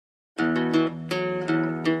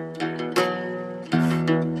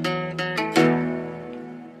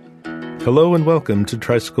Hello and welcome to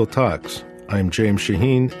Tricycle Talks. I'm James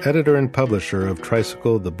Shaheen, editor and publisher of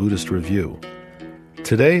Tricycle, the Buddhist Review.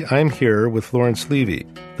 Today I'm here with Lawrence Levy,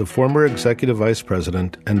 the former executive vice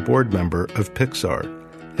president and board member of Pixar,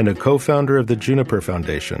 and a co-founder of the Juniper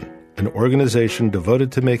Foundation, an organization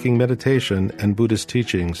devoted to making meditation and Buddhist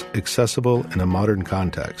teachings accessible in a modern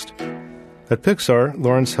context. At Pixar,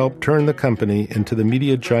 Lawrence helped turn the company into the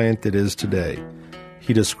media giant it is today.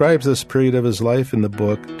 He describes this period of his life in the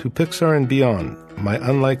book, To Pixar and Beyond, My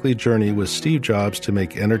Unlikely Journey with Steve Jobs to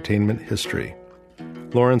Make Entertainment History.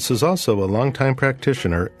 Lawrence is also a longtime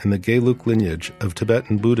practitioner in the Gelug lineage of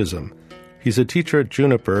Tibetan Buddhism. He's a teacher at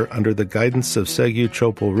Juniper under the guidance of Segyu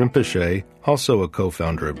Chopal Rinpoche, also a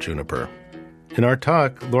co-founder of Juniper. In our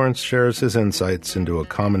talk, Lawrence shares his insights into a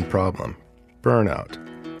common problem, burnout.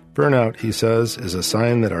 Burnout, he says, is a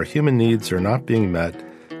sign that our human needs are not being met,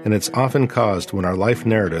 and it's often caused when our life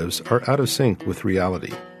narratives are out of sync with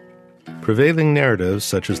reality. Prevailing narratives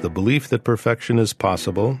such as the belief that perfection is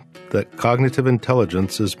possible, that cognitive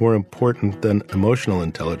intelligence is more important than emotional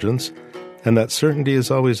intelligence, and that certainty is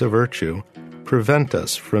always a virtue, prevent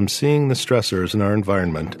us from seeing the stressors in our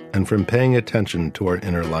environment and from paying attention to our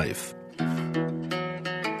inner life.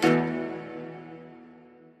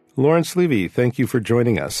 Lawrence Levy, thank you for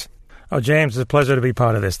joining us. Oh, James, it's a pleasure to be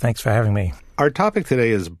part of this. Thanks for having me. Our topic today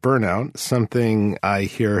is burnout, something I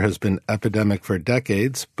hear has been epidemic for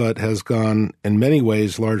decades, but has gone in many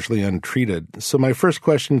ways largely untreated. So my first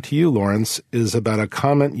question to you, Lawrence, is about a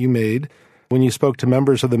comment you made when you spoke to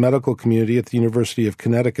members of the medical community at the University of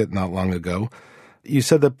Connecticut not long ago. You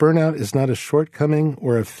said that burnout is not a shortcoming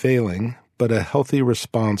or a failing, but a healthy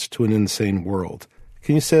response to an insane world.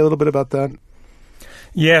 Can you say a little bit about that?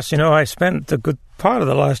 Yes, I spent a good part of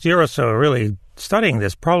the last year or so really studying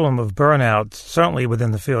this problem of burnout, certainly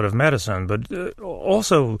within the field of medicine, but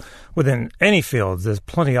also within any field. There's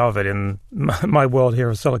plenty of it in my world here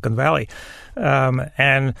of Silicon Valley.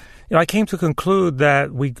 And I came to conclude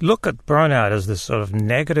that we look at burnout as this sort of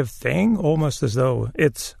negative thing, almost as though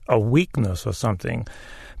it's a weakness or something.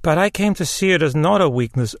 But I came to see it as not a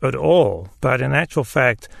weakness at all, but in actual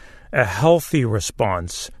fact, a healthy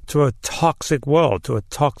response to a toxic world, to a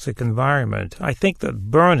toxic environment. I think that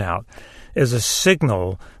burnout is a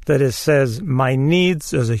signal that it says my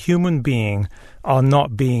needs as a human being are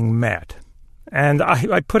not being met. And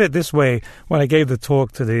I put it this way when I gave the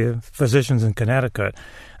talk to the physicians in Connecticut.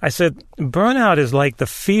 I said, burnout is like the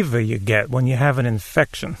fever you get when you have an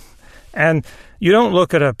infection. And you don't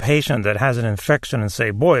look at a patient that has an infection and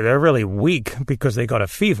say, boy, they're really weak because they got a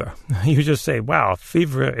fever. You just say, wow,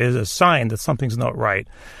 fever is a sign that something's not right.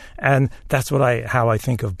 And that's how I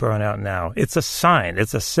think of burnout now. It's a sign,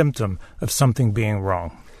 it's a symptom of something being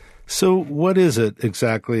wrong. So what is it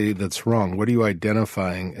exactly that's wrong? What are you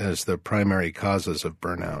identifying as the primary causes of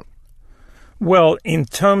burnout? Well, in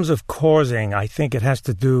terms of causing, I think it has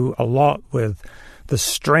to do a lot with the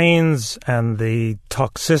strains and the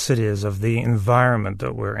toxicities of the environment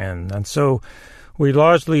that we're in. And so we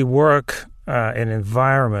largely work in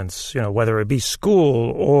environments, whether it be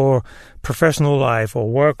school or professional life or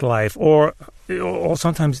work life or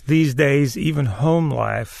sometimes these days even home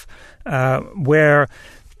life, where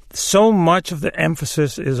so much of the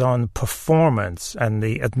emphasis is on performance and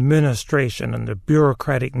the administration and the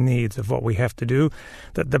bureaucratic needs of what we have to do,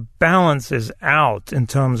 that the balance is out in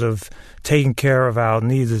terms of taking care of our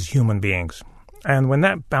needs as human beings. And when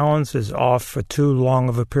that balance is off for too long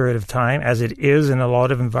of a period of time, as it is in a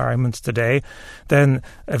lot of environments today, then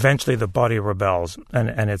eventually the body rebels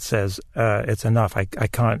and it says, it's enough, I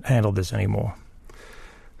can't handle this anymore.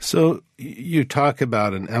 So you talk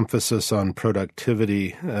about an emphasis on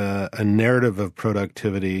productivity, a narrative of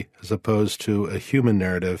productivity as opposed to a human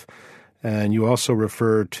narrative, and you also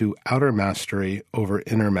refer to outer mastery over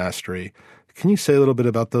inner mastery. Can you say a little bit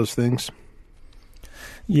about those things?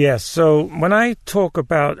 Yes. So when I talk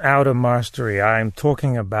about outer mastery, I'm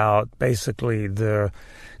talking about basically the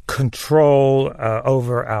control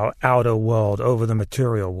over our outer world, over the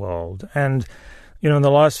material world. And in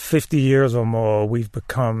the last 50 years or more, we've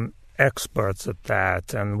become experts at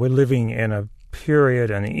that, and we're living in a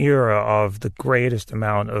period, an era of the greatest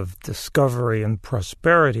amount of discovery and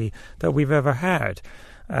prosperity that we've ever had.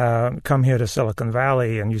 Come here to Silicon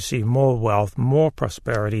Valley and you see more wealth, more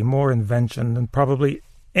prosperity, more invention than probably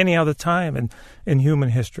any other time in human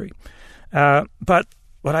history. But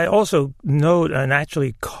what I also note and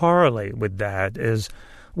actually correlate with that is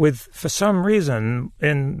for some reason,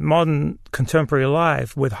 in modern contemporary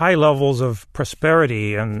life, with high levels of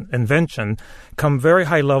prosperity and invention, come very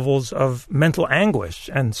high levels of mental anguish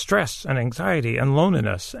and stress and anxiety and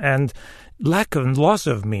loneliness and lack and loss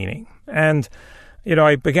of meaning. And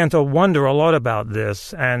I began to wonder a lot about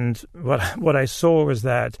this, and what I saw was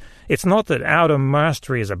that it's not that outer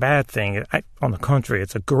mastery is a bad thing. On the contrary,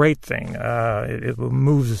 it's a great thing. It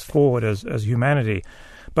moves us forward as humanity.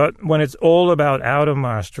 But when it's all about outer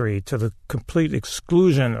mastery to the complete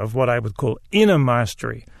exclusion of what I would call inner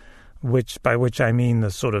mastery, by which I mean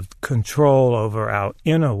the sort of control over our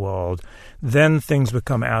inner world, then things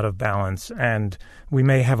become out of balance, and we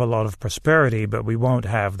may have a lot of prosperity, but we won't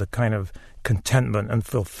have the kind of contentment and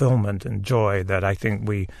fulfillment and joy that I think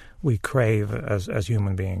we crave as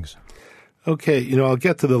human beings. Okay, I'll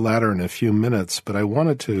get to the latter in a few minutes, but I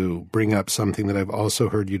wanted to bring up something that I've also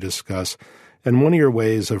heard you discuss. And one of your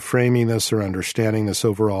ways of framing this or understanding this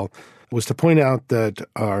overall was to point out that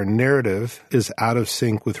our narrative is out of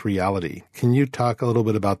sync with reality. Can you talk a little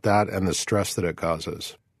bit about that and the stress that it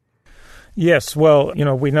causes? Yes, well,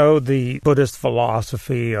 we know the Buddhist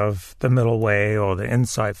philosophy of the middle way or the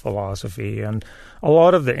insight philosophy, and a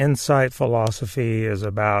lot of the insight philosophy is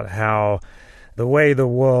about how the way the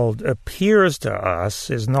world appears to us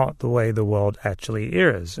is not the way the world actually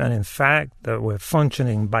is. And in fact, that we're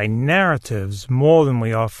functioning by narratives more than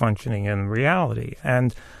we are functioning in reality.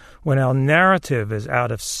 And when our narrative is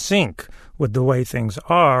out of sync with the way things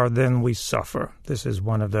are, then we suffer. This is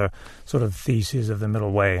one of the sort of theses of the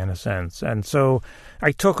middle way, in a sense. And so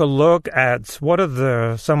I took a look at what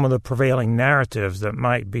are some of the prevailing narratives that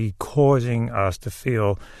might be causing us to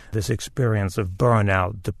feel this experience of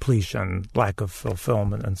burnout, depletion, lack of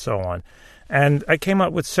fulfillment, and so on. And I came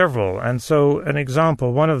up with several. And so an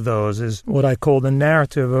example, one of those is what I call the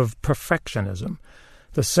narrative of perfectionism.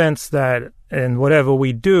 The sense that in whatever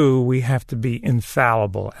we do, we have to be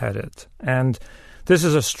infallible at it. And this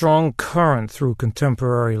is a strong current through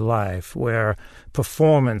contemporary life where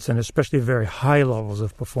performance, and especially very high levels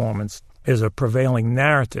of performance, is a prevailing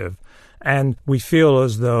narrative. And we feel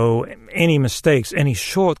as though any mistakes, any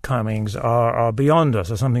shortcomings are beyond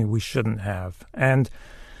us or something we shouldn't have. And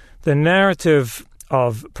the narrative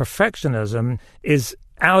of perfectionism is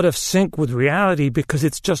out of sync with reality because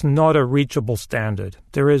it's just not a reachable standard.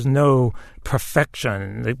 There is no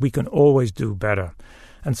perfection that we can always do better.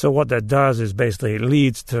 And so what that does is basically it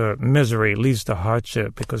leads to misery, leads to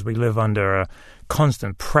hardship because we live under a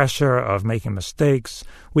constant pressure of making mistakes.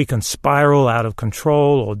 We can spiral out of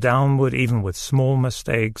control or downward even with small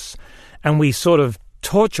mistakes. And we sort of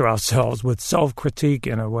torture ourselves with self-critique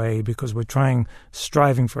in a way because we're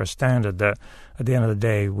striving for a standard that at the end of the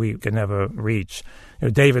day we can never reach.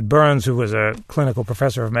 David Burns, who was a clinical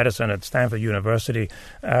professor of medicine at Stanford University,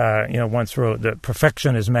 once wrote that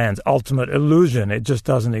perfection is man's ultimate illusion. It just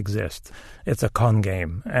doesn't exist. It's a con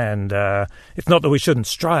game. And it's not that we shouldn't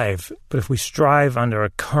strive, but if we strive under a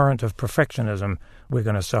current of perfectionism, we're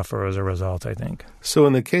going to suffer as a result, I think. So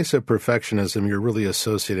in the case of perfectionism, you're really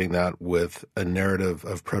associating that with a narrative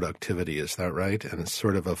of productivity, is that right? And it's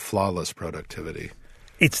sort of a flawless productivity.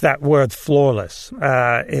 It's that word flawless.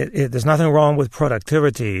 There's nothing wrong with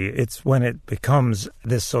productivity. It's when it becomes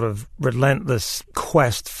this sort of relentless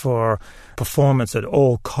quest for performance at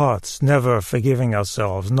all costs, never forgiving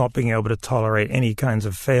ourselves, not being able to tolerate any kinds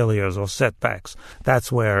of failures or setbacks.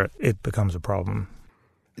 That's where it becomes a problem.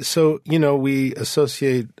 So, we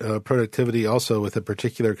associate productivity also with a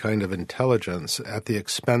particular kind of intelligence at the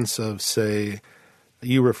expense of, say,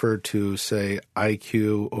 you referred to, say,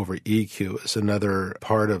 IQ over EQ as another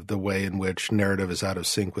part of the way in which narrative is out of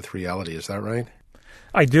sync with reality. Is that right?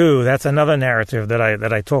 I do. That's another narrative that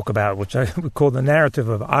I talk about, which I would call the narrative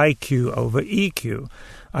of IQ over EQ.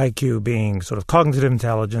 IQ being sort of cognitive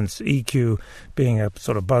intelligence, EQ being a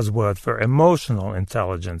sort of buzzword for emotional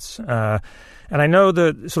intelligence. And I know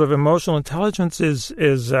that sort of emotional intelligence is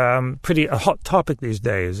pretty a hot topic these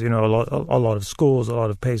days. A lot of schools, a lot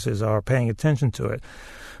of places are paying attention to it.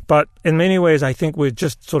 But in many ways, I think we're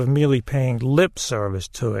just sort of merely paying lip service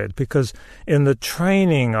to it because in the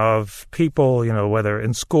training of people, whether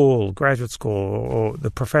in school, graduate school, or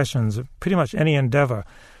the professions, pretty much any endeavor,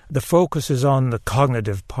 the focus is on the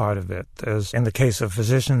cognitive part of it. As in the case of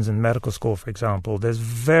physicians in medical school, for example, there's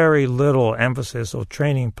very little emphasis or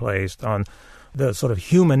training placed on the sort of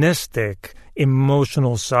humanistic,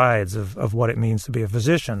 emotional sides of what it means to be a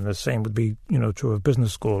physician. The same would be, true of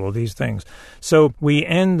business school or these things. So we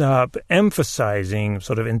end up emphasizing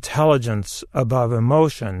sort of intelligence above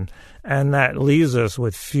emotion, and that leaves us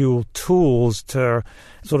with few tools to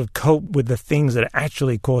sort of cope with the things that are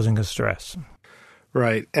actually causing us stress.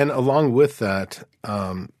 Right. And along with that,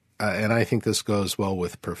 and I think this goes well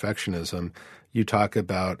with perfectionism, you talk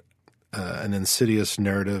about an insidious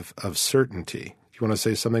narrative of certainty. Do you want to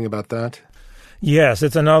say something about that? Yes,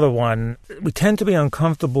 it's another one. We tend to be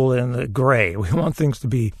uncomfortable in the gray. We want things to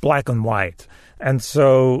be black and white. And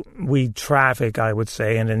so we traffic, I would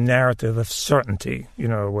say, in a narrative of certainty,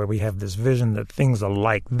 where we have this vision that things are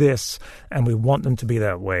like this, and we want them to be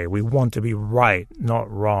that way. We want to be right, not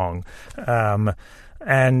wrong.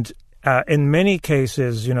 And in many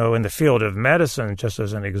cases, in the field of medicine, just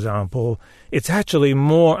as an example, it's actually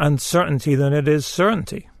more uncertainty than it is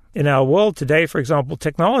certainty. In our world today, for example,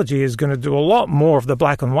 technology is going to do a lot more of the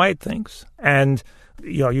black and white things. And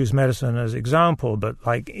I use medicine as an example, but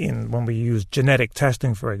when we use genetic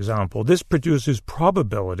testing, for example, this produces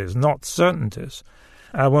probabilities, not certainties.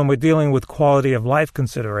 When we're dealing with quality of life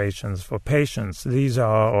considerations for patients,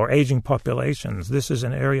 or aging populations, this is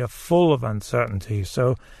an area full of uncertainty.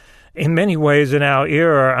 So in many ways, in our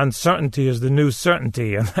era, uncertainty is the new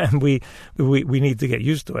certainty, and we need to get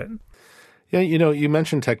used to it. Yeah, you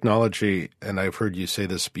mentioned technology, and I've heard you say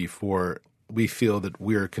this before. We feel that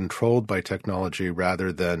we're controlled by technology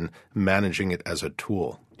rather than managing it as a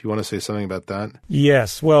tool. Do you want to say something about that?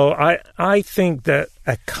 Yes. Well, I think that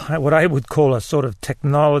what I would call a sort of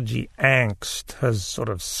technology angst has sort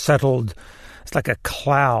of settled. It's like a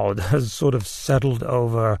cloud has sort of settled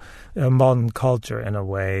over modern culture in a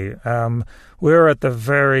way. We're at the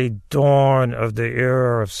very dawn of the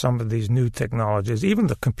era of some of these new technologies. Even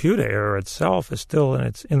the computer era itself is still in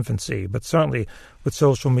its infancy, but certainly with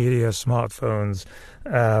social media, smartphones,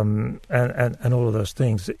 and all of those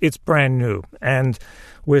things, it's brand new. And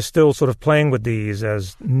we're still sort of playing with these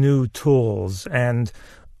as new tools. And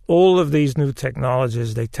all of these new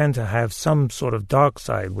technologies, they tend to have some sort of dark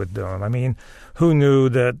side with them. I mean, who knew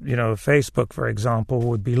that, Facebook, for example,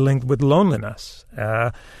 would be linked with loneliness?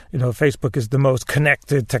 Facebook is the most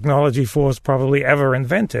connected technology force probably ever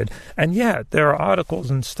invented. And yet there are articles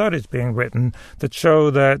and studies being written that show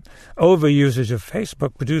that overusage of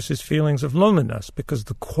Facebook produces feelings of loneliness because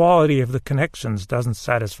the quality of the connections doesn't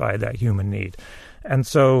satisfy that human need. And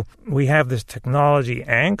so we have this technology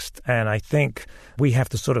angst, and I think we have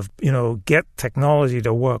to sort of, get technology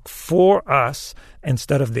to work for us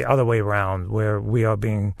instead of the other way around, where we are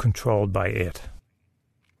being controlled by it.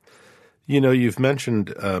 You've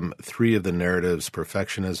mentioned three of the narratives: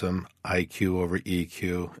 perfectionism, IQ over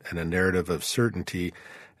EQ, and a narrative of certainty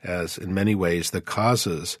as, in many ways, the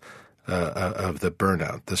causes of the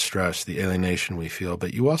burnout, the stress, the alienation we feel.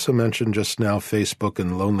 But you also mentioned just now Facebook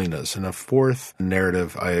and loneliness. And a fourth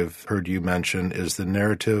narrative I've heard you mention is the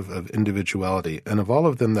narrative of individuality. And of all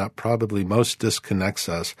of them, that probably most disconnects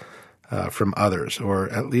us from others, or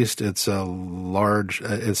at least it's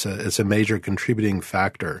a major contributing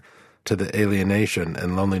factor to the alienation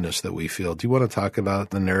and loneliness that we feel. Do you want to talk about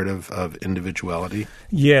the narrative of individuality?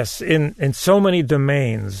 Yes. In so many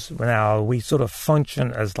domains now, we sort of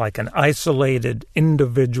function as like an isolated,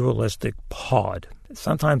 individualistic pod.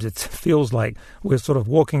 Sometimes it feels like we're sort of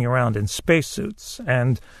walking around in spacesuits,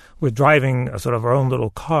 and we're driving sort of our own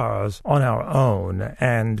little cars on our own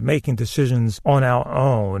and making decisions on our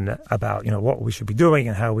own about, what we should be doing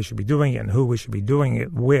and how we should be doing it and who we should be doing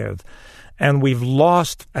it with. And we've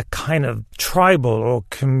lost a kind of tribal or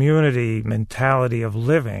community mentality of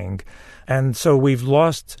living. And so we've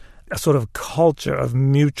lost a sort of culture of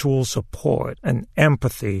mutual support and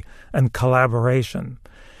empathy and collaboration.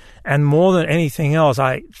 And more than anything else,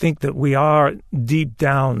 I think that we are deep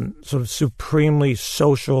down sort of supremely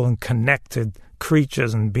social and connected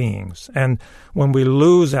creatures and beings. And when we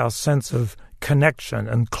lose our sense of connection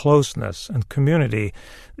and closeness and community,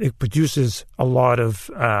 it produces a lot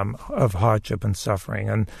of hardship and suffering.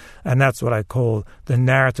 And that's what I call the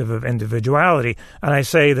narrative of individuality. And I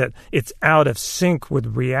say that it's out of sync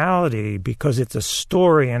with reality because it's a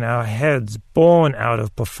story in our heads born out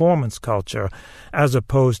of performance culture as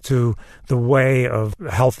opposed to the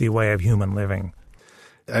healthy way of human living.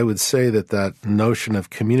 I would say that notion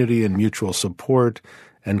of community and mutual support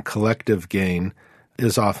and collective gain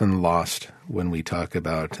is often lost when we talk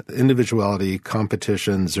about individuality,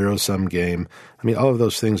 competition, zero-sum game. I mean, all of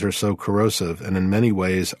those things are so corrosive and in many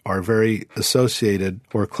ways are very associated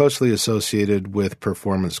or closely associated with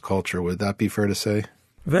performance culture. Would that be fair to say?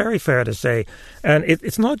 Very fair to say. And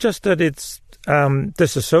it's not just that it's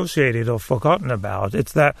disassociated or forgotten about.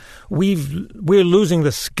 It's that we're losing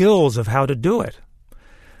the skills of how to do it.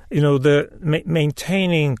 The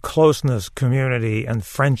maintaining closeness, community, and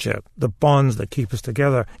friendship, the bonds that keep us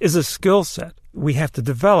together, is a skill set. we have to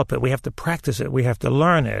develop it, we have to practice it, we have to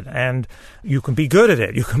learn it, and you can be good at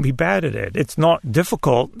it, you can be bad at it. It's not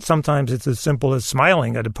difficult. Sometimes it's as simple as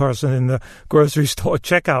smiling at a person in the grocery store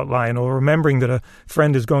checkout line or remembering that a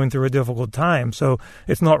friend is going through a difficult time. So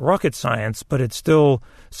it's not rocket science, but it's still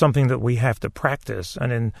something that we have to practice.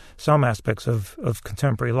 And in some aspects of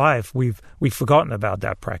contemporary life, we've forgotten about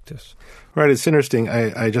that practice. Right. It's interesting.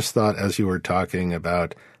 I just thought as you were talking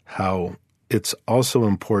about how it's also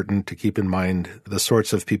important to keep in mind the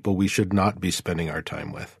sorts of people we should not be spending our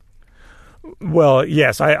time with. Well,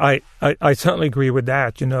 yes, I certainly agree with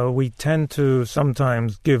that. You know, we tend to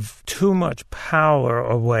sometimes give too much power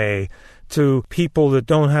away to people that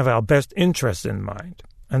don't have our best interests in mind.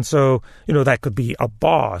 And so, you know, that could be a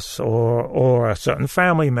boss or a certain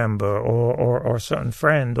family member or a certain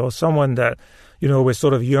friend or someone that, you know, we're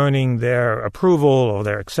sort of yearning their approval or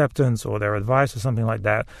their acceptance or their advice or something like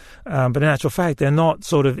that. But in actual fact, they're not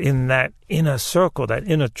sort of in that inner circle, that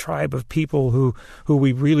inner tribe of people who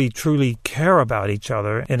we really, truly care about each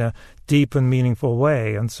other in a deep and meaningful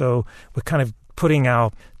way. And so we're kind of putting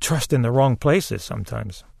our trust in the wrong places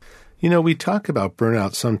sometimes. You know, we talk about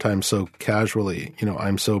burnout sometimes so casually. You know,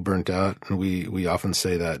 I'm so burnt out, and we often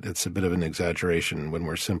say that it's a bit of an exaggeration when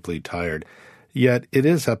we're simply tired. Yet it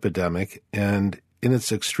is epidemic, and in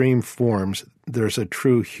its extreme forms, there's a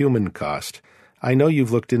true human cost. I know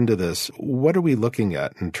you've looked into this. What are we looking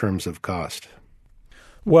at in terms of cost?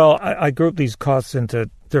 Well, I group these costs into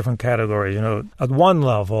different categories. You know, at one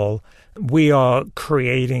level, we are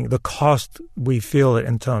creating the cost we feel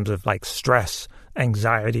in terms of like stress,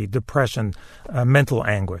 anxiety, depression, mental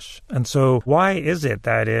anguish. And so why is it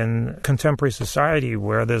that in contemporary society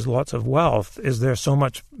where there's lots of wealth, is there so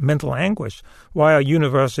much mental anguish? Why are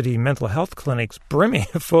university mental health clinics brimming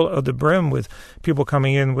full of the brim with people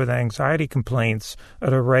coming in with anxiety complaints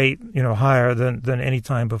at a rate, you know, higher than any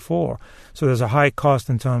time before? So there's a high cost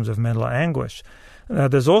in terms of mental anguish.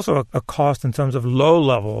 There's also a cost in terms of low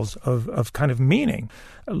levels of kind of meaning,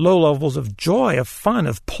 low levels of joy, of fun,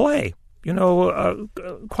 of play. You know,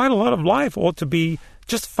 quite a lot of life ought to be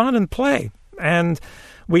just fun and play. And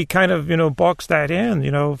we kind of, you know, box that in,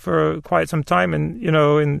 you know, for quite some time. And, you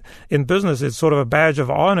know, in business, it's sort of a badge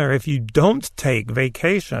of honor if you don't take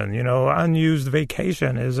vacation. You know, unused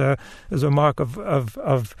vacation is a mark of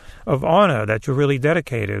honor that you're really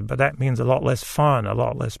dedicated. But that means a lot less fun, a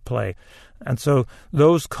lot less play. And so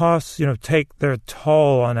those costs, you know, take their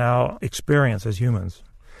toll on our experience as humans.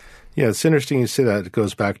 Yeah, it's interesting you say that. It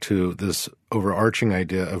goes back to this overarching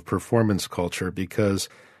idea of performance culture because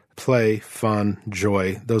play, fun,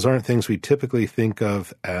 joy, those aren't things we typically think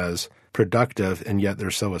of as productive, and yet they're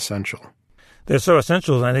so essential. They're so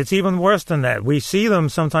essential, and it's even worse than that. We see them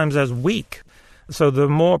sometimes as weak. So the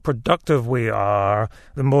more productive we are,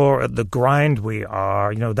 the more at the grind we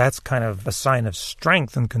are, you know, that's kind of a sign of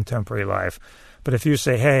strength in contemporary life. But if you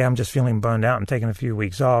say, hey, I'm just feeling burned out, I'm taking a few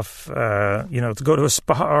weeks off, you know, to go to a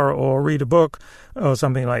spa or read a book or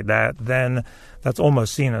something like that, then that's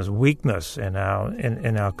almost seen as weakness in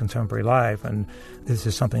our contemporary life. And this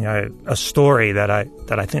is something a story that I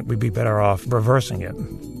think we'd be better off reversing it.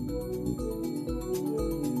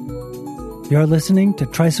 You're listening to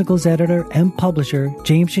Tricycle's editor and publisher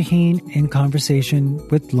James Shaheen in conversation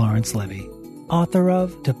with Lawrence Levy, author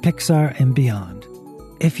of To Pixar and Beyond.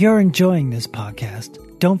 If you're enjoying this podcast,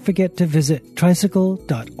 don't forget to visit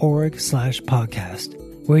tricycle.org/podcast,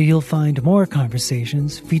 where you'll find more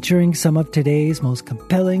conversations featuring some of today's most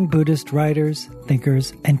compelling Buddhist writers,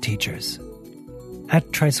 thinkers, and teachers.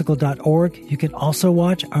 At tricycle.org, you can also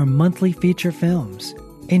watch our monthly feature films,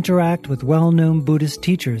 interact with well-known Buddhist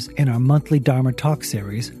teachers in our monthly Dharma Talk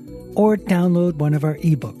series, or download one of our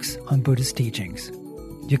ebooks on Buddhist teachings.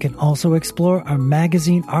 You can also explore our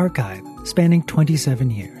magazine archive spanning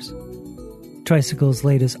 27 years. Tricycle's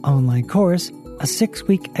latest online course, a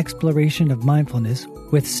 6-week exploration of mindfulness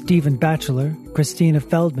with Stephen Batchelor, Christina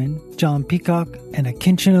Feldman, John Peacock, and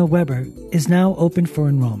Akinchina Weber, is now open for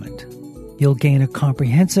enrollment. You'll gain a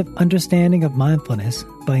comprehensive understanding of mindfulness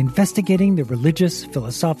by investigating the religious,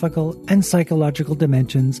 philosophical, and psychological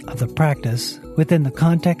dimensions of the practice within the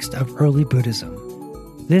context of early Buddhism.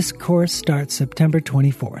 This course starts September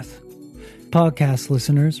 24th. Podcast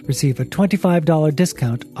listeners receive a $25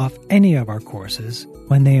 discount off any of our courses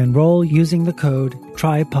when they enroll using the code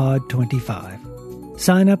TRIPOD25.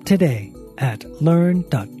 Sign up today at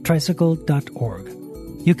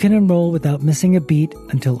learn.tricycle.org. You can enroll without missing a beat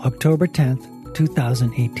until October 10th,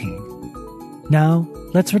 2018. Now,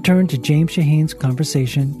 let's return to James Shaheen's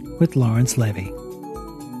conversation with Lawrence Levy.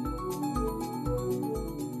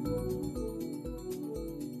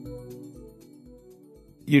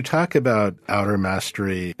 You talk about outer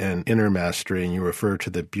mastery and inner mastery, and you refer to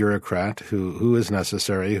the bureaucrat who is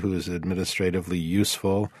necessary, who is administratively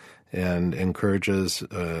useful and encourages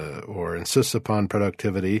or insists upon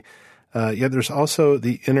productivity. Yet there's also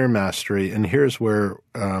the inner mastery, and here's where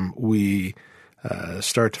we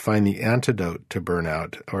start to find the antidote to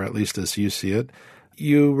burnout, or at least as you see it.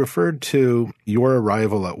 You referred to your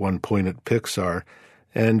arrival at one point at Pixar,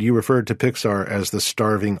 and you referred to Pixar as the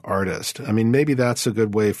starving artist. I mean, maybe that's a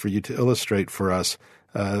good way for you to illustrate for us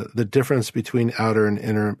the difference between outer and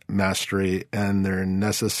inner mastery and their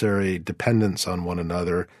necessary dependence on one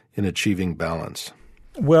another in achieving balance.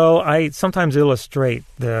 Well, I sometimes illustrate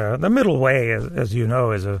the middle way, as you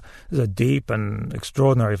know, is a deep and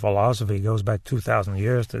extraordinary philosophy. It goes back 2,000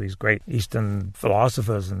 years to these great Eastern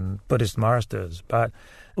philosophers and Buddhist masters. But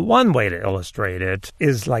one way to illustrate it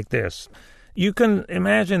is like this. You can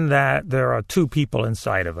imagine that there are two people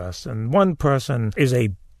inside of us, and one person is a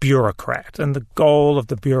bureaucrat, and the goal of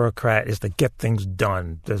the bureaucrat is to get things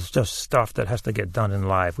done. There's just stuff that has to get done in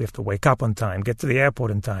life. We have to wake up on time, get to the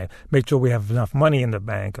airport in time, make sure we have enough money in the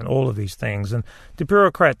bank, and all of these things. And the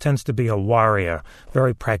bureaucrat tends to be a warrior,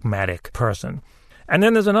 very pragmatic person. And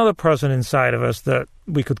then there's another person inside of us that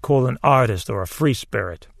we could call an artist or a free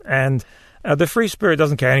spirit. And the free spirit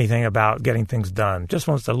doesn't care anything about getting things done, just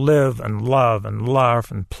wants to live and love and laugh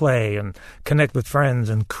and play and connect with friends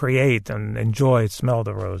and create and enjoy, smell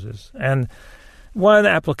the roses. And one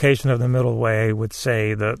application of the middle way would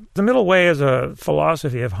say that the middle way is a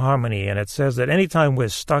philosophy of harmony, and it says that anytime we're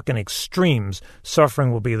stuck in extremes,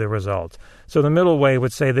 suffering will be the result. So the middle way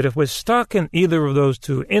would say that if we're stuck in either of those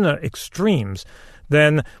two inner extremes,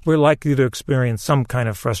 then we're likely to experience some kind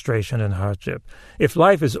of frustration and hardship. If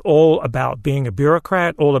life is all about being a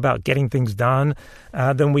bureaucrat, all about getting things done,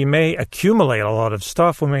 then we may accumulate a lot of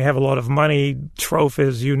stuff. We may have a lot of money,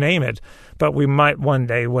 trophies, you name it. But we might one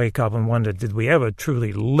day wake up and wonder, did we ever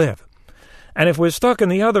truly live? And if we're stuck in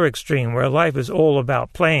the other extreme, where life is all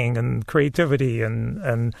about playing and creativity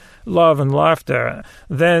and love and laughter,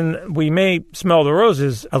 then we may smell the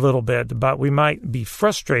roses a little bit, but we might be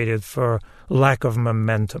frustrated for lack of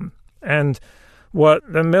momentum. And what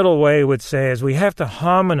the middle way would say is we have to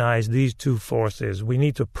harmonize these two forces. We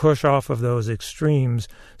need to push off of those extremes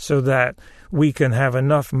so that we can have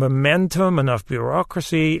enough momentum, enough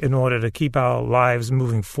bureaucracy in order to keep our lives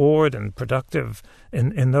moving forward and productive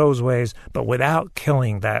in those ways, but without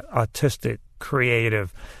killing that artistic,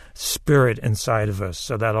 creative spirit inside of us,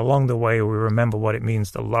 so that along the way we remember what it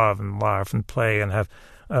means to love and laugh and play and have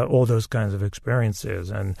all those kinds of experiences.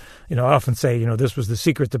 And, I often say, this was the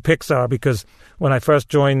secret to Pixar, because when I first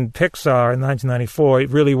joined Pixar in 1994, it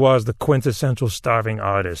really was the quintessential starving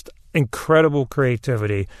artist. Incredible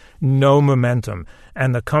creativity, no momentum.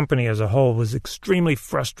 And the company as a whole was extremely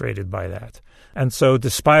frustrated by that. And so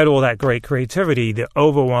despite all that great creativity, the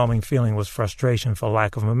overwhelming feeling was frustration for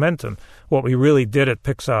lack of momentum. What we really did at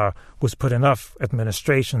Pixar was put enough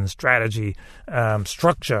administration, strategy,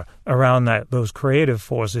 structure around those creative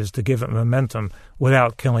forces to give it momentum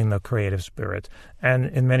without killing the creative spirit. And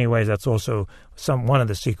in many ways, that's also one of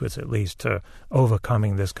the secrets, at least, to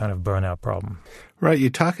overcoming this kind of burnout problem. Right. You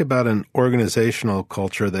talk about an organizational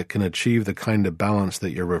culture that can achieve the kind of balance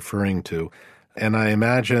that you're referring to. And I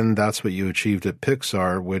imagine that's what you achieved at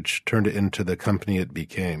Pixar, which turned it into the company it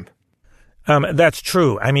became. That's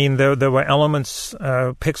true. I mean, there were elements.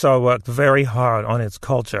 Pixar worked very hard on its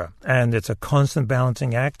culture, and it's a constant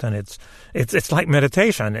balancing act, and it's like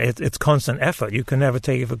meditation. It's constant effort. You can never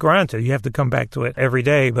take it for granted. You have to come back to it every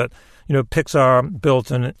day. But Pixar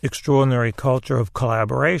built an extraordinary culture of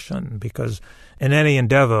collaboration, because in any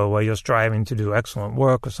endeavor where you're striving to do excellent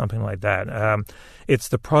work or something like that, it's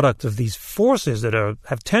the product of these forces that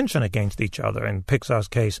have tension against each other. In Pixar's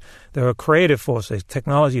case, there are creative forces,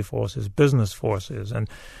 technology forces, business forces, and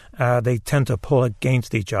they tend to pull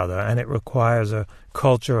against each other, and it requires a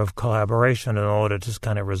culture of collaboration in order to just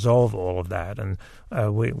kind of resolve all of that. And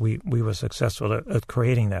we were successful at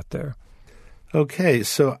creating that there. Okay,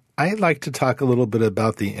 so I'd like to talk a little bit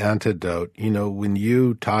about the antidote. When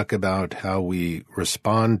you talk about how we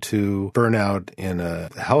respond to burnout in a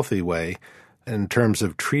healthy way, in terms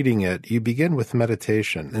of treating it, you begin with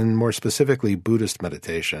meditation, and more specifically, Buddhist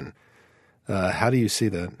meditation. How do you see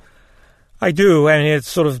that? I do, and it's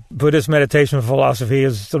sort of Buddhist meditation philosophy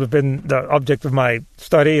has sort of been the object of my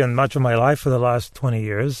study and much of my life for the last 20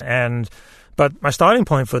 years. But my starting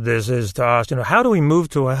point for this is to ask, how do we move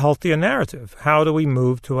to a healthier narrative? How do we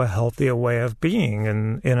move to a healthier way of being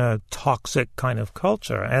in a toxic kind of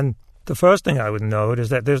culture? And the first thing I would note is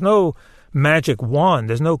that there's no magic wand.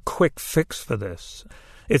 There's no quick fix for this.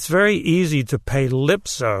 it's very easy to pay lip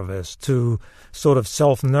service to sort of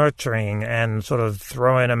self-nurturing and sort of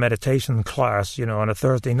throw in a meditation class, on a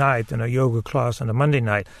Thursday night and a yoga class on a Monday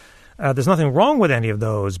night. There's nothing wrong with any of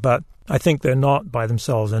those, but I think they're not by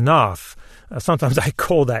themselves enough. Sometimes I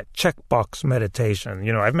call that checkbox meditation.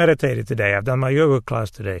 I've meditated today. I've done my yoga class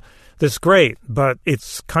today. That's great, but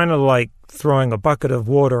it's kind of like throwing a bucket of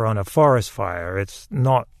water on a forest fire. It's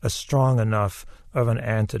not a strong enough of an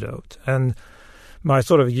antidote. And my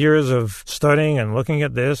sort of years of studying and looking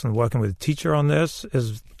at this and working with a teacher on this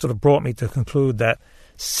has sort of brought me to conclude that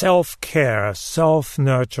self-care,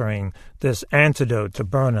 self-nurturing, this antidote to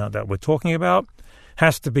burnout that we're talking about,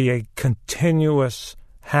 has to be a continuous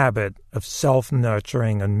habit of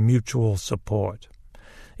self-nurturing and mutual support.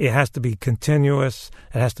 It has to be continuous.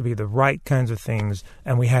 It has to be the right kinds of things,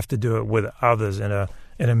 and we have to do it with others in a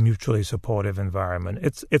mutually supportive environment.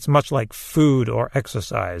 It's much like food or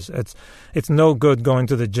exercise. It's no good going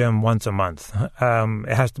to the gym once a month.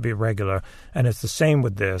 It has to be regular, and it's the same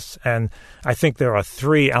with this. And I think there are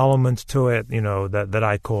 3 elements to it, that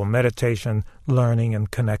I call meditation, learning, and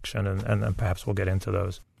connection, and perhaps we'll get into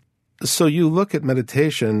those. So you look at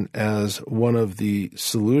meditation as one of the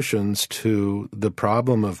solutions to the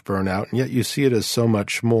problem of burnout, and yet you see it as so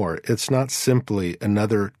much more. It's not simply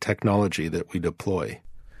another technology that we deploy.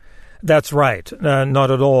 That's right. Not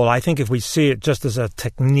at all. I think if we see it just as a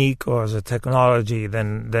technique or as a technology,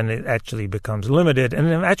 then it actually becomes limited. And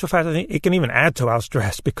in actual fact, I think it can even add to our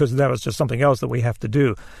stress because that was just something else that we have to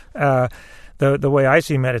do. The way I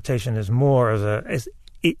see meditation is more as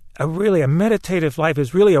a meditative life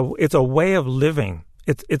is really it's a way of living.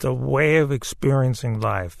 It's a way of experiencing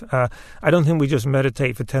life. I don't think we just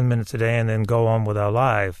meditate for 10 minutes a day and then go on with our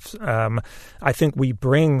lives. I think we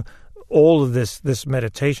bring all of this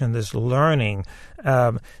meditation, this learning,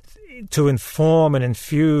 to inform and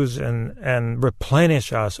infuse and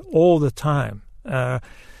replenish us all the time.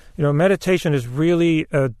 Meditation is really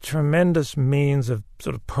a tremendous means of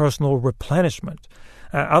sort of personal replenishment.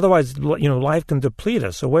 Otherwise, life can deplete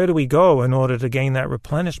us. So where do we go in order to gain that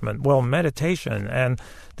replenishment? Well, meditation and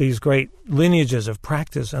these great lineages of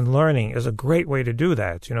practice and learning is a great way to do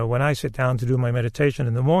that. When I sit down to do my meditation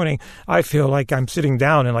in the morning, I feel like I'm sitting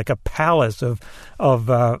down in like a palace of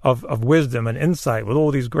wisdom and insight with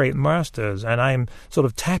all these great masters, and I'm sort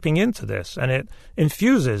of tapping into this, and it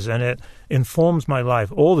infuses and it informs my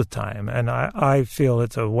life all the time. And I feel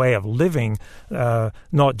it's a way of living,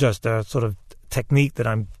 not just a sort of technique that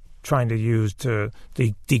I'm trying to use to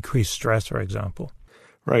decrease stress, for example.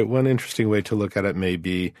 Right. One interesting way to look at it may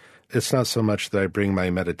be it's not so much that I bring my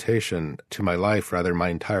meditation to my life, rather my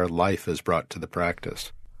entire life is brought to the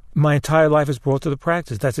practice. My entire life is brought to the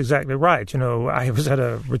practice. That's exactly right. I was at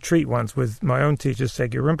a retreat once with my own teacher,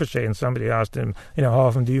 Segyu Rinpoche, and somebody asked him, how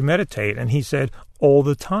often do you meditate? And he said, all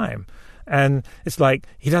the time. And it's like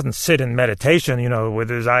he doesn't sit in meditation, with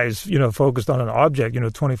his eyes, focused on an object,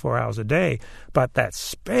 24 hours a day. But that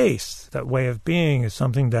space, that way of being is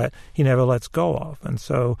something that he never lets go of. And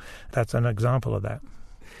so that's an example of that.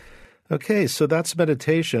 Okay, so that's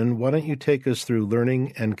meditation. Why don't you take us through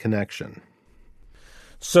learning and connection?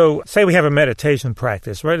 So say we have a meditation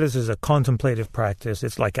practice, right? This is a contemplative practice.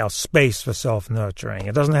 It's like our space for self-nurturing.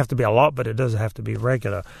 It doesn't have to be a lot, but it does have to be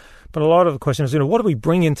regular. But a lot of the question is, what do we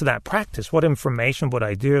bring into that practice? What information, what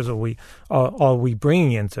ideas are we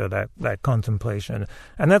bringing into that contemplation?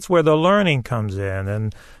 And that's where the learning comes in.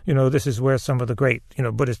 And, this is where some of the great,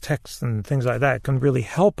 Buddhist texts and things like that can really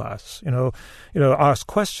help us, ask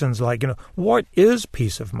questions like, what is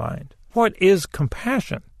peace of mind? What is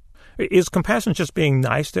compassion? Is compassion just being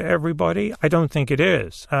nice to everybody? I don't think it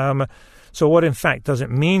is. So what, in fact, does it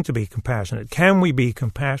mean to be compassionate? Can we be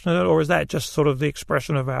compassionate, or is that just sort of the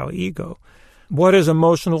expression of our ego? What is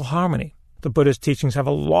emotional harmony? The Buddhist teachings have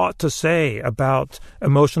a lot to say about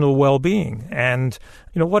emotional well-being. And,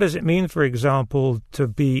 what does it mean, for example, to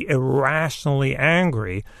be irrationally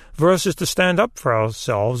angry versus to stand up for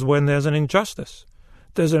ourselves when there's an injustice?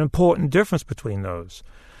 There's an important difference between those.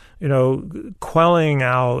 Quelling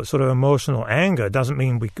our sort of emotional anger doesn't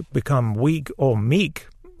mean we become weak or meek.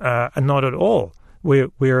 And not at all.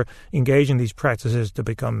 We're engaging these practices to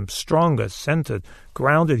become stronger, centered,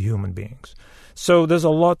 grounded human beings. So there's a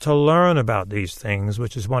lot to learn about these things,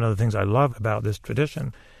 which is one of the things I love about this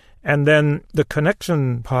tradition. And then the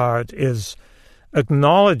connection part is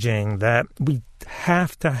acknowledging that we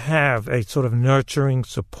have to have a sort of nurturing,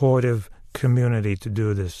 supportive community to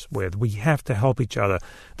do this with. We have to help each other.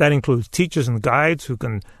 That includes teachers and guides who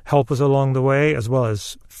can help us along the way, as well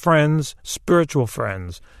as friends, spiritual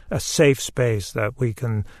friends, a safe space that we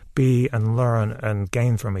can be and learn and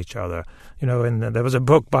gain from each other. And there was a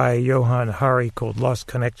book by Johann Hari called Lost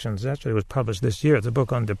Connections. Actually, it was published this year. It's a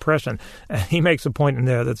book on depression. And he makes a point in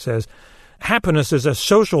there that says, happiness is a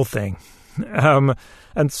social thing.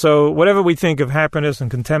 And so whatever we think of happiness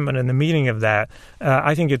and contentment and the meaning of that,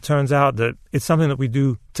 I think it turns out that it's something that we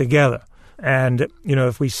do together. And,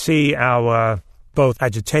 if we see our both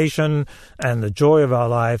agitation and the joy of our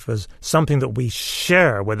life as something that we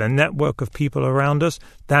share with a network of people around us,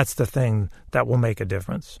 that's the thing that will make a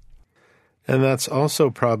difference. And that's also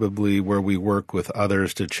probably where we work with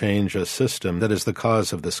others to change a system that is the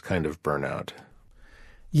cause of this kind of burnout.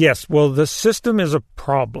 Yes, well, the system is a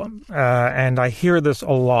problem, and I hear this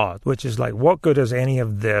a lot, which is like, what good is any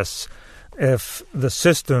of this if the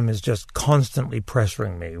system is just constantly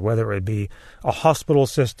pressuring me, whether it be a hospital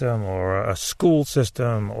system or a school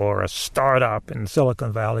system or a startup in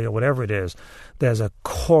Silicon Valley or whatever it is. There's a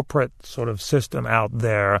corporate sort of system out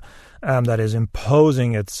there that is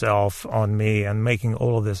imposing itself on me and making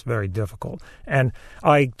all of this very difficult. And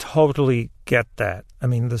I totally get that. I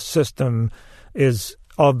mean, the system is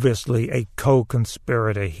obviously a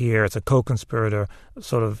co-conspirator here. It's a co-conspirator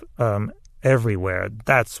sort of everywhere.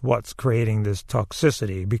 That's what's creating this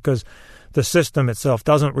toxicity, because the system itself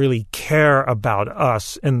doesn't really care about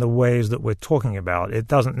us in the ways that we're talking about. It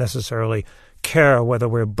doesn't necessarily care whether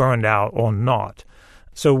we're burned out or not.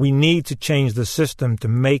 So we need to change the system to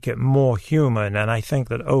make it more human, and I think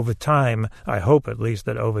that over time, I hope at least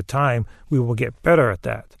that over time, we will get better at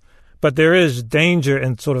that. But there is danger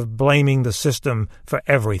in sort of blaming the system for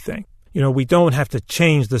everything. We don't have to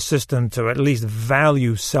change the system to at least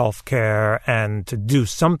value self-care and to do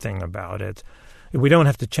something about it. We don't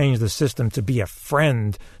have to change the system to be a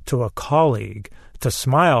friend to a colleague, to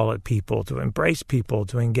smile at people, to embrace people,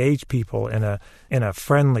 to engage people in a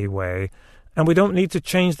friendly way. And we don't need to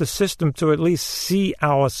change the system to at least see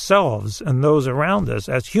ourselves and those around us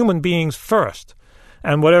as human beings first,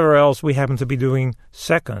 and whatever else we happen to be doing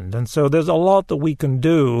second. And so there's a lot that we can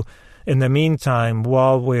do in the meantime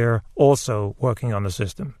while we're also working on the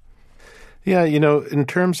system. Yeah, in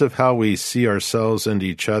terms of how we see ourselves and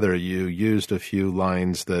each other, you used a few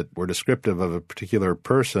lines that were descriptive of a particular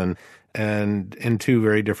person and in two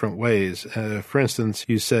very different ways. For instance,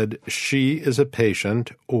 you said, she is a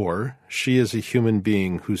patient or she is a human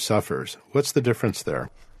being who suffers. What's the difference there?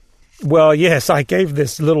 Well, yes, I gave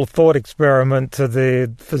this little thought experiment to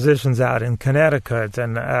the physicians out in Connecticut,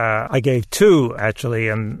 and I gave two, actually.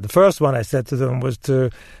 And the first one I said to them was to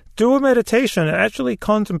do a meditation and actually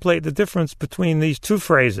contemplate the difference between these two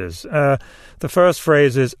phrases. The first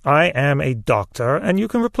phrase is, I am a doctor, and you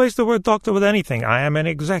can replace the word doctor with anything. I am an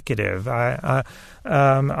executive. I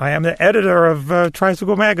am the editor of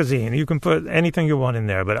Tricycle magazine. You can put anything you want in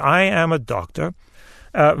there, but I am a doctor.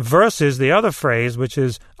 Versus the other phrase, which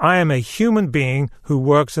is, I am a human being who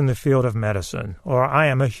works in the field of medicine, or I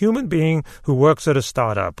am a human being who works at a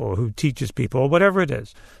startup, or who teaches people, or whatever it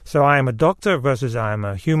is. So I am a doctor versus I am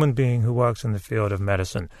a human being who works in the field of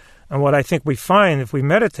medicine. And what I think we find if we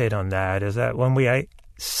meditate on that is that when we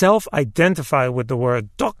self-identify with the word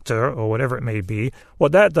doctor, or whatever it may be,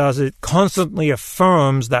 what that does is it constantly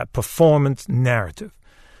affirms that performance narrative.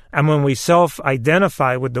 And when we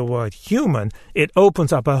self-identify with the word human, it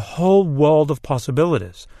opens up a whole world of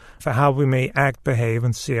possibilities for how we may act, behave,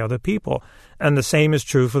 and see other people. And the same is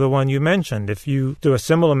true for the one you mentioned. If you do a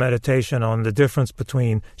similar meditation on the difference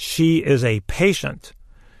between she is a patient,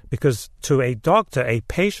 because to a doctor, a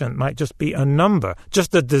patient might just be a number,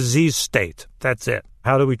 just a disease state. That's it.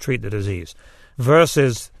 How do we treat the disease?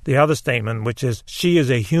 Versus the other statement, which is she is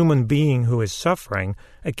a human being who is suffering.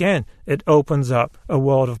 Again, it opens up a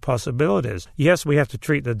world of possibilities. Yes, we have to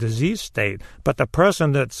treat the disease state, but the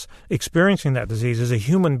person that's experiencing that disease is a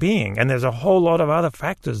human being, and there's a whole lot of other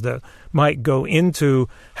factors that might go into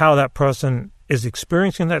how that person is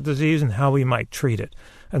experiencing that disease and how we might treat it.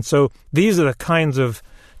 And so these are the kinds of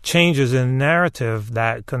changes in narrative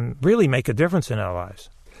that can really make a difference in our lives.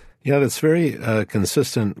 Yeah, that's very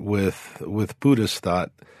consistent with Buddhist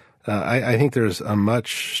thought. I think there's a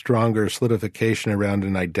much stronger solidification around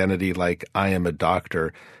an identity like I am a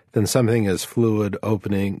doctor than something as fluid,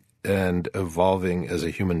 opening, and evolving as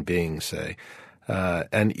a human being, say.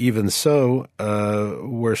 And even so,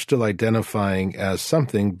 we're still identifying as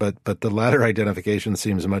something, but the latter identification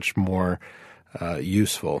seems much more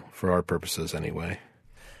useful for our purposes anyway.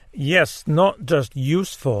 Yes, not just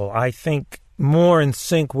useful. I think more in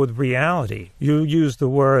sync with reality. You use the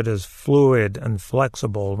word as fluid and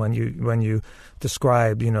flexible when you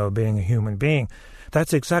describe, being a human being.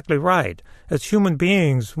 That's exactly right. As human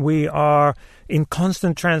beings, we are in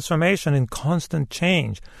constant transformation, in constant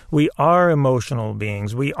change. We are emotional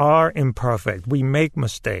beings. We are imperfect. We make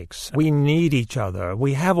mistakes. We need each other.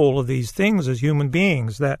 We have all of these things as human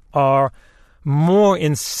beings that are more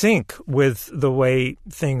in sync with the way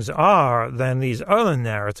things are than these other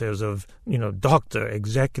narratives of, doctor,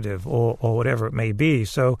 executive, or whatever it may be.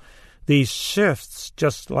 So these shifts,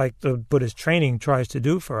 just like the Buddhist training tries to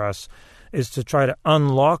do for us, is to try to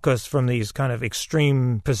unlock us from these kind of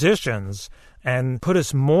extreme positions and put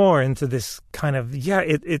us more into this kind of,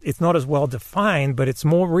 it's not as well defined, but it's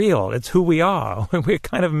more real. It's who we are. We're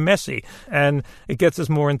kind of messy, and it gets us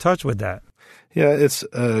more in touch with that. Yeah, it's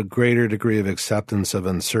a greater degree of acceptance of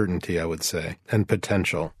uncertainty, I would say, and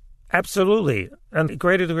potential. Absolutely. And a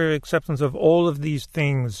greater degree of acceptance of all of these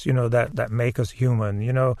things, that make us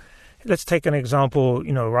human. Let's take an example,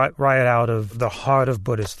 right out of the heart of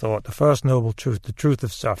Buddhist thought, the first noble truth, the truth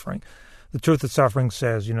of suffering. The truth of suffering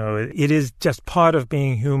says, it is just part of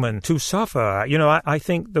being human to suffer. I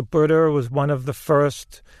think the Buddha was one of the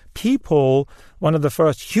first people, one of the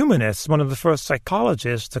first humanists, one of the first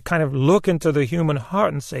psychologists to kind of look into the human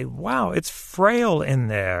heart and say, wow, it's frail in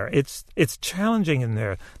there. It's challenging in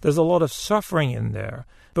there. There's a lot of suffering in there.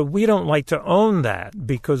 But we don't like to own that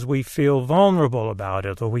because we feel vulnerable about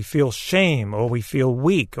it, or we feel shame, or we feel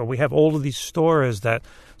weak, or we have all of these stories that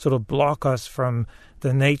sort of block us from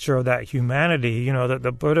the nature of that humanity, that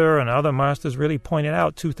the Buddha and other masters really pointed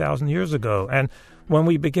out 2,000 years ago. And when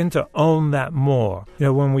we begin to own that more,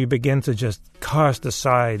 when we begin to just cast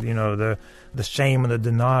aside, the shame and the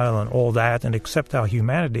denial and all that, and accept our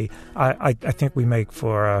humanity, I think we make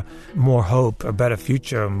for more hope, a better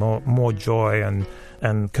future, more joy and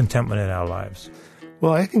contentment in our lives.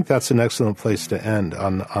 Well, I think that's an excellent place to end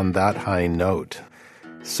on that high note.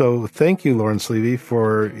 So thank you, Lawrence Levy,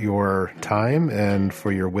 for your time and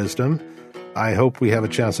for your wisdom. I hope we have a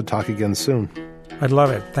chance to talk again soon. I'd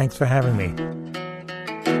love it. Thanks for having me.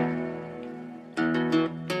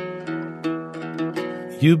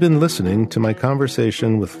 You've been listening to my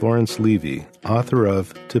conversation with Lawrence Levy, author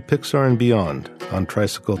of To Pixar and Beyond on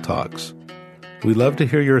Tricycle Talks. We'd love to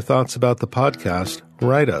hear your thoughts about the podcast.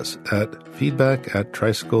 Write us at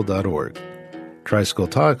feedback@tricycle.org. Tricycle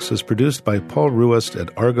Talks is produced by Paul Ruist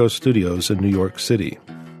at Argo Studios in New York City.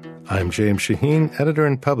 I'm James Shaheen, editor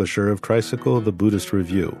and publisher of Tricycle, the Buddhist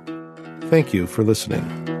Review. Thank you for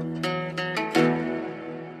listening.